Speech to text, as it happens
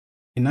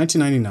In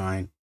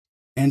 1999,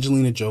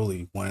 Angelina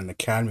Jolie won an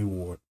Academy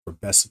Award for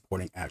Best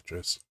Supporting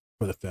Actress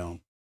for the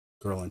film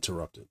Girl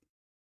Interrupted.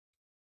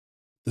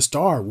 The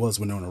star was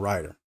Winona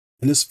Ryder,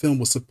 and this film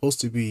was supposed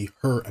to be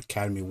her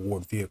Academy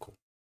Award vehicle.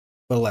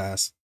 But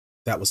alas,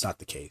 that was not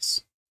the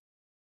case.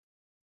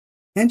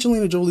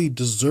 Angelina Jolie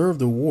deserved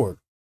the award,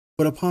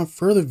 but upon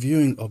further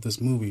viewing of this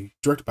movie,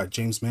 directed by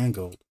James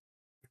Mangold,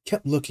 I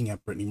kept looking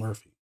at Brittany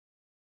Murphy.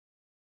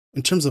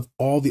 In terms of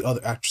all the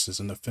other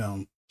actresses in the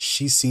film,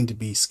 she seemed to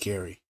be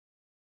scary.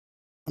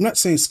 I'm not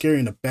saying scary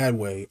in a bad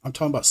way, I'm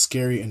talking about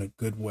scary in a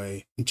good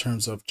way in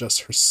terms of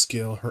just her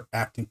skill, her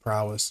acting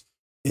prowess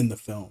in the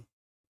film.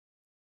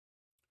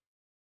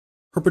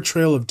 Her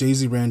portrayal of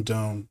Daisy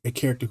Randone, a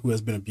character who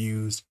has been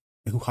abused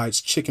and who hides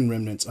chicken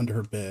remnants under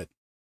her bed.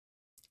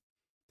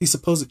 These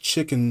supposed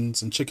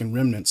chickens and chicken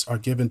remnants are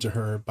given to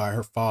her by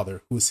her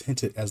father, who is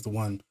hinted as the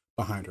one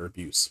behind her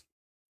abuse.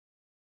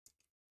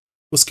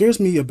 What scares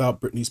me about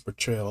Brittany's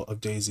portrayal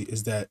of Daisy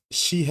is that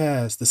she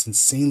has this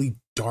insanely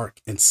dark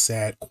and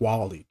sad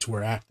quality to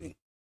her acting.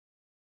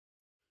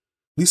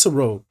 Lisa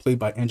Rowe, played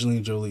by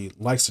Angelina Jolie,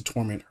 likes to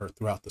torment her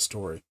throughout the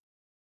story,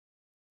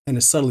 and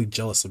is subtly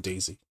jealous of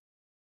Daisy.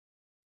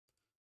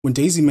 When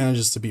Daisy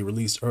manages to be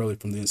released early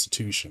from the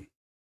institution,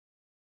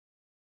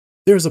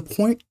 there is a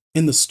point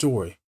in the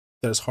story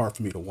that is hard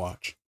for me to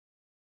watch,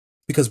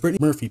 because Brittany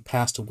Murphy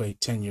passed away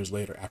 10 years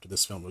later after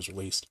this film was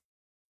released.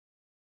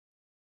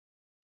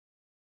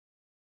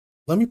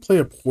 Let me play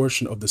a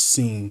portion of the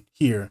scene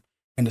here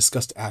and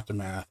discuss the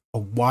aftermath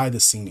of why the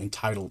scene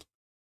entitled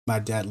My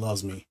Dad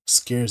Loves Me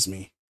scares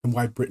me and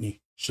why Brittany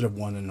should have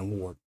won an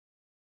award.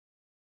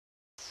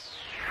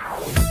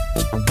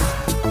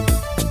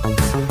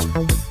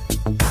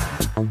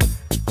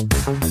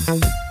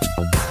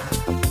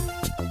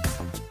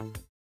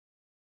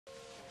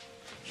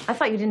 I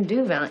thought you didn't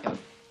do Valium.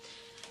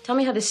 Tell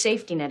me how the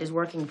safety net is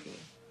working for you.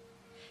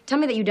 Tell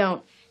me that you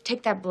don't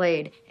take that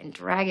blade and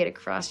drag it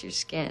across your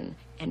skin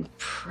and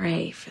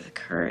pray for the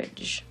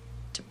courage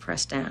to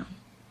press down.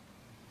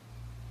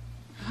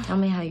 Tell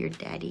me how your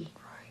daddy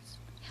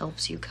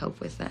helps you cope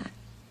with that.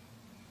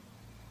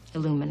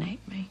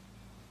 Illuminate me.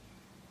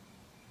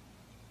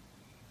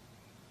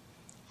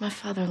 My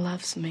father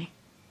loves me.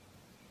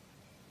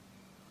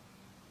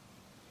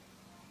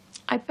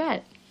 I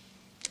bet.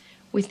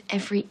 With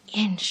every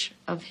inch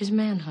of his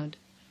manhood.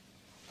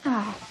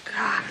 Oh,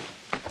 God.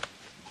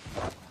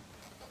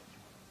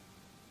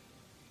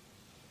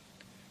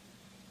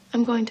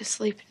 I'm going to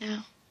sleep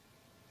now.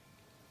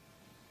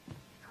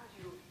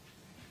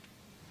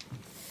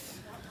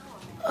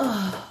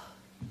 Oh.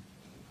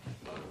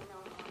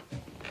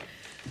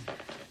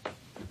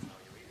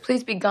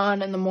 Please be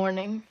gone in the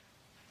morning.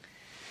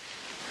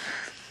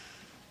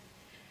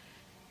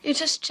 You're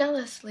just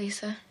jealous,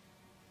 Lisa.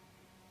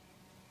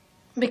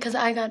 Because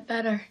I got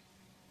better.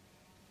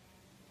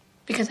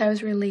 Because I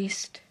was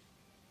released.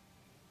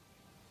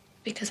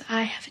 Because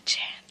I have a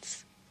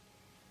chance.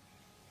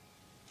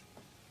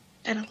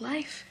 At a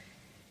life.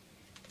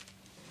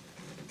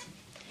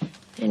 They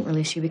didn't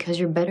release you because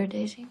you're better,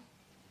 Daisy.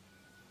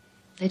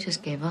 They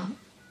just gave up.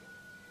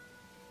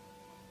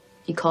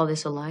 You call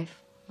this a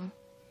life? Huh?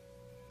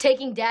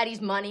 Taking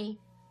Daddy's money,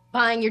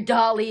 buying your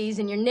dollies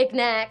and your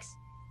knickknacks,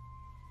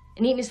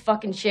 and eating his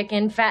fucking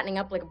chicken, fattening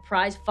up like a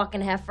prize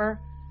fucking heifer.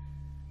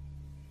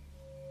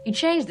 You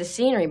change the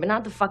scenery, but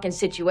not the fucking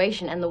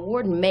situation, and the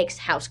warden makes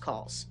house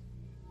calls.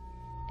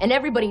 And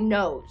everybody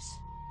knows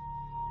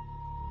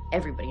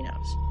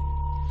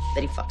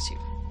that he fucks you.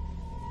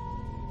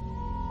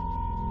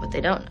 What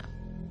they don't know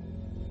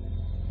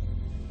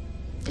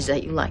is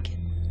that you like it.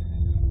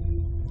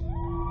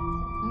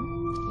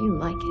 You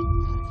like it.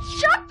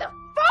 Shut the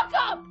fuck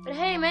up! But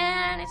hey,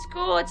 man, it's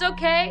cool, it's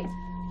okay.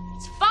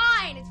 It's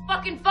fine, it's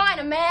fucking fine.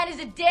 A man is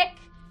a dick.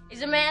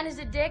 Is a man is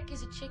a dick,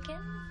 is a chicken,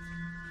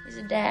 is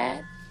a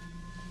dad.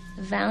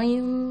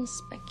 Valium,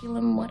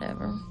 speculum,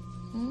 whatever.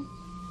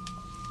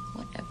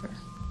 Whatever.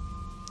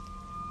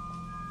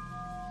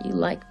 You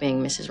like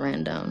being Mrs.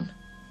 Randone.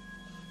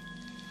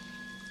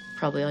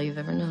 Probably all you've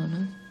ever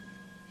known,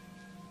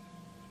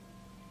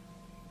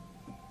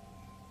 huh?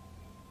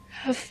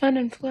 Have fun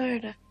in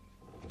Florida.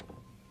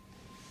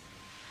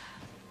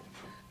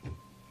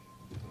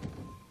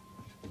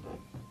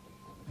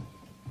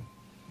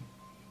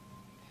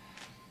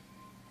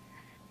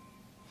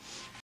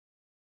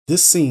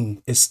 This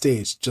scene is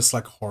staged just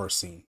like a horror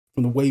scene,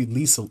 from the way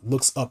Lisa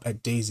looks up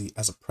at Daisy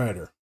as a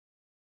predator.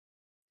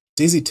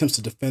 Daisy attempts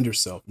to defend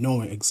herself,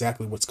 knowing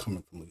exactly what's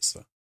coming from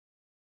Lisa.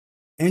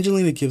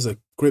 Angelina gives a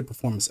great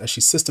performance as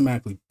she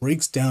systematically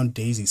breaks down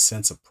Daisy's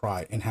sense of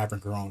pride in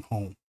having her own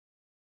home.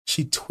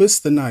 She twists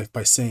the knife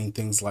by saying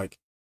things like,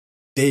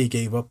 "They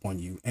gave up on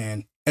you,"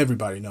 and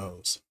 "everybody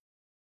knows."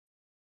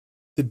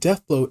 The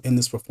death blow in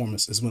this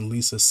performance is when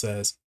Lisa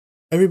says,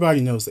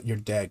 "Everybody knows that your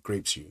dad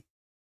grapes you.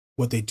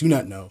 What they do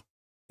not know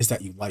is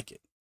that you like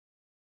it."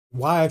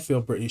 Why I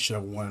feel Brittany should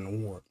have won an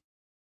award.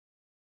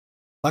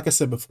 Like I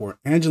said before,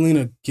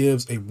 Angelina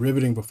gives a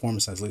riveting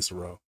performance as Lisa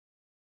Rowe.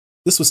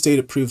 This was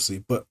stated previously,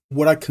 but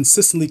what I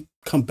consistently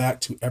come back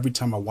to every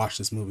time I watch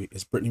this movie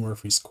is Brittany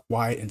Murphy's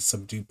quiet and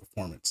subdued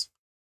performance.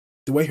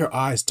 The way her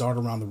eyes dart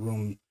around the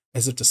room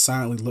as if to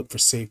silently look for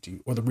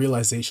safety or the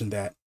realization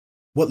that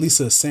what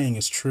Lisa is saying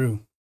is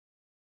true.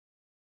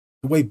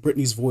 The way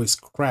Brittany's voice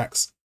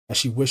cracks as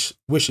she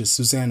wishes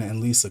Susanna and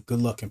Lisa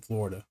good luck in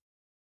Florida.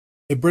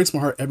 It breaks my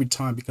heart every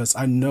time because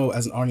I know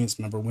as an audience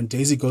member, when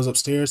Daisy goes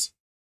upstairs,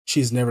 she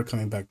is never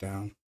coming back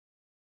down.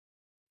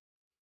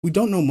 We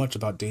don't know much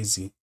about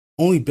Daisy,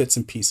 only bits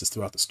and pieces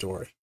throughout the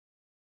story.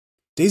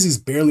 Daisy's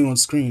barely on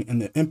screen,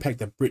 and the impact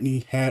that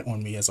Brittany had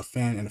on me as a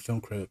fan and a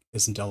film critic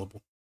is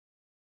indelible.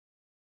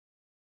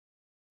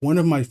 One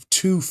of my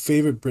two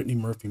favorite Brittany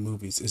Murphy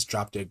movies is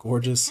Drop Dead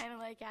Gorgeous. Kind of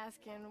like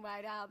asking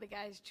why all the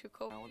guys too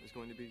cold. How old is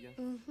going to be again?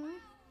 Mm-hmm.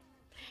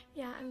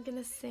 Yeah, I'm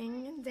gonna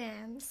sing and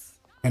dance.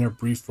 And her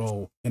brief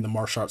role in the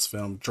martial arts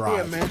film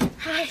Drive. Yeah, man.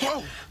 Hi.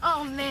 Whoa.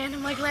 Oh man,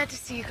 I'm like glad to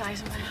see you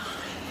guys.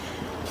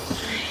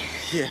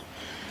 Yeah.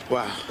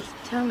 Wow.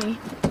 Tell me,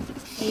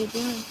 how you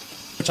doing?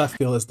 Which I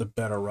feel is the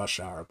better Rush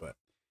Hour, but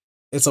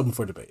it's open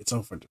for debate.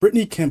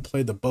 Brittany can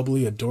play the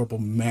bubbly, adorable,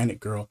 manic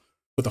girl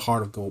with a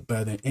heart of gold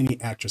better than any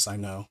actress I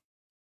know.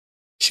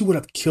 She would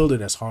have killed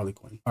it as Harley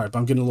Quinn. All right, but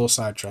I'm getting a little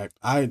sidetracked.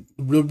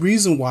 The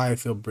reason why I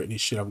feel Brittany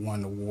should have won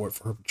an award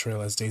for her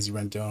portrayal as Daisy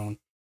Rendon.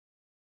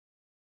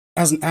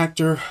 As an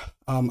actor,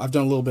 I've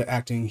done a little bit of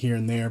acting here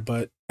and there,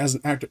 but as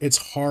an actor,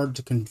 it's hard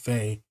to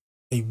convey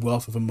a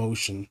wealth of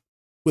emotion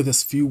with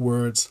as few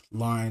words,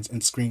 lines,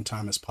 and screen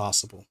time as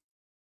possible.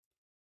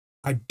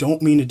 I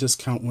don't mean to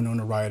discount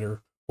Winona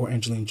Ryder or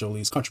Angelina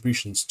Jolie's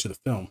contributions to the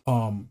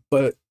film,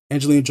 but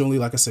Angelina Jolie,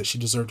 like I said, she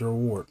deserved her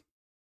award.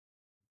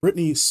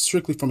 Brittany,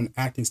 strictly from an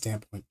acting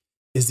standpoint,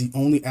 is the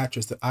only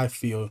actress that I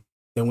feel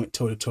that went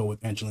toe-to-toe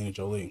with Angelina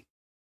Jolie.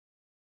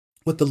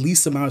 With the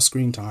least amount of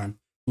screen time,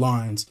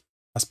 lines,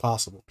 as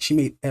possible. She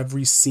made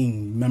every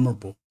scene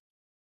memorable.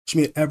 She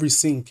made every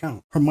scene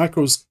count. Her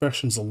micro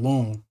expressions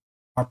alone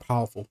are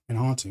powerful and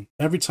haunting.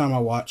 Every time I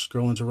watch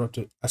Girl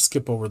Interrupted, I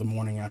skip over the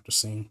morning after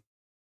scene.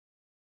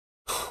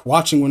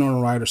 Watching Winona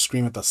Ryder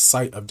scream at the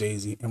sight of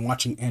Daisy and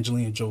watching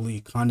Angelina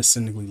Jolie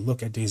condescendingly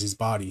look at Daisy's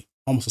body,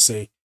 almost to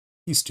say,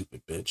 "You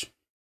stupid bitch."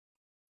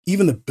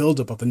 Even the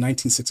buildup of the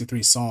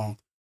 1963 song,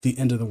 The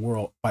End of the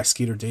World by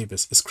Skeeter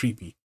Davis, is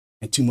creepy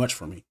and too much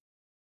for me.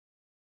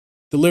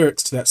 The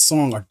lyrics to that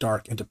song are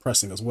dark and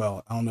depressing as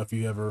well. I don't know if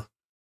you ever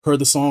heard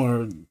the song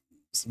or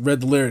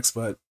read the lyrics,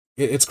 but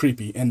it's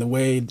creepy. And the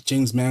way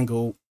James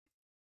Mangold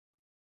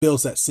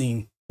builds that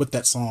scene with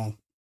that song,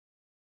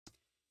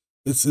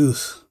 it's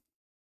ugh.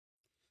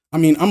 I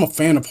mean, I'm a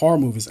fan of horror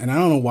movies, and I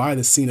don't know why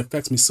this scene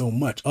affects me so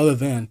much, other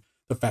than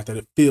the fact that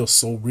it feels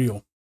so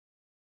real,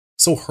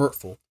 so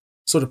hurtful,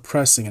 so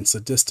depressing and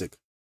sadistic.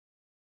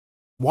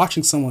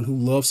 Watching someone who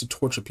loves to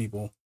torture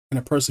people and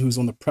a person who's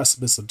on the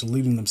precipice of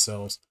deleting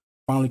themselves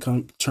finally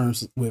come to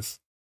terms with,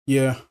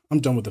 yeah, I'm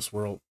done with this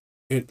world.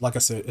 Like I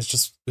said, it's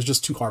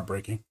just too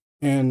heartbreaking.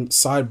 And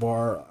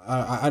sidebar,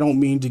 I don't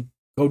mean to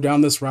go down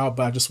this route,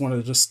 but I just wanted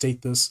to just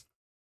state this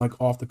like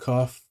off the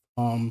cuff.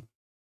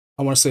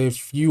 I want to say,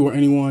 if you or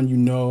anyone you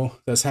know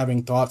that's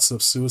having thoughts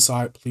of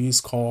suicide,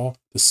 please call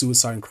the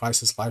Suicide and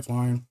Crisis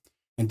Lifeline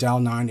and dial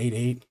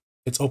 988.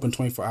 It's open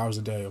 24 hours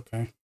a day,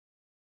 okay?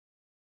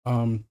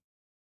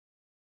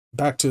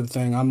 Back to the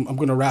thing. I'm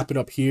going to wrap it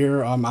up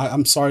here.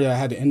 I'm sorry that I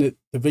had to end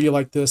the video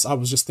like this. I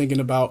was just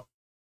thinking about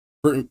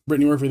Brittany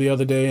Murphy the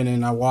other day, and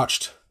then I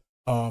watched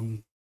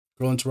Girl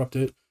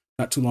Interrupted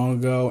not too long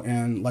ago.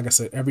 And like I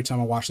said, every time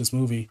I watch this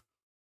movie,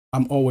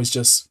 I'm always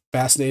just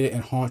fascinated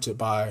and haunted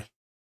by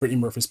Brittany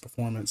Murphy's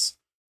performance.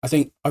 I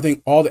think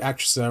all the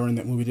actresses that were in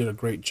that movie did a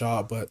great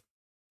job, but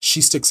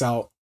she sticks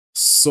out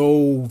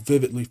so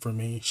vividly for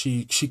me.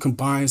 She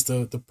combines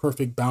the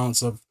perfect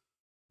balance of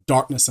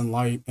darkness and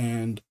light,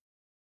 and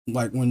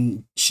like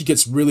when she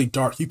gets really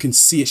dark, you can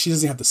see it. She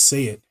doesn't have to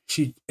say it.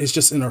 It's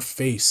just in her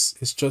face.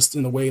 It's just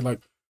in the way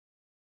like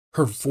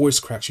her voice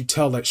cracks. You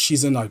tell that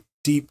she's in a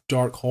deep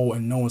dark hole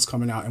and no one's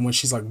coming out. And when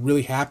she's like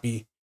really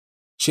happy,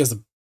 she has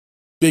the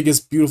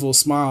biggest beautiful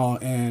smile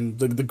and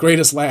the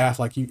greatest laugh.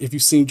 Like if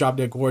you've seen Drop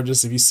Dead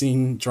Gorgeous, if you've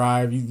seen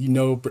Drive, you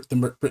know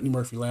the Brittany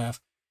Murphy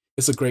laugh.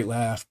 It's a great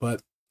laugh.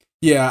 But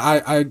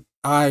yeah,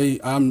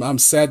 I'm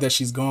sad that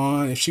she's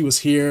gone. If she was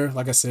here,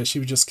 like I said, she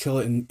would just kill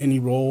it in any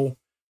role.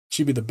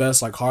 She'd be the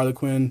best, like Harley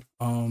Quinn.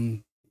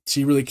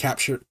 She really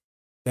captured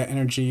that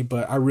energy,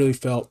 but I really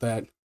felt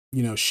that,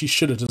 you know, she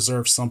should have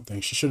deserved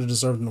something. She should have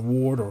deserved an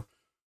award or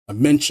a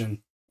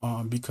mention,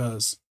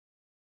 because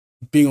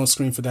being on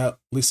screen for that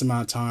least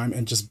amount of time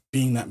and just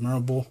being that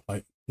memorable,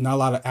 like not a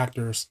lot of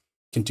actors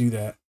can do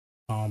that,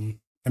 and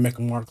make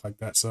a mark like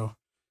that. So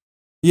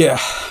yeah,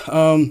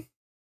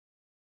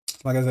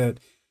 like I said,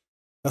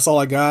 that's all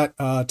I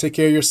got. Take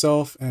care of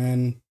yourself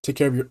and take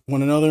care of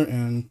one another,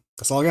 and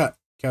that's all I got.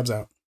 Cabs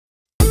out.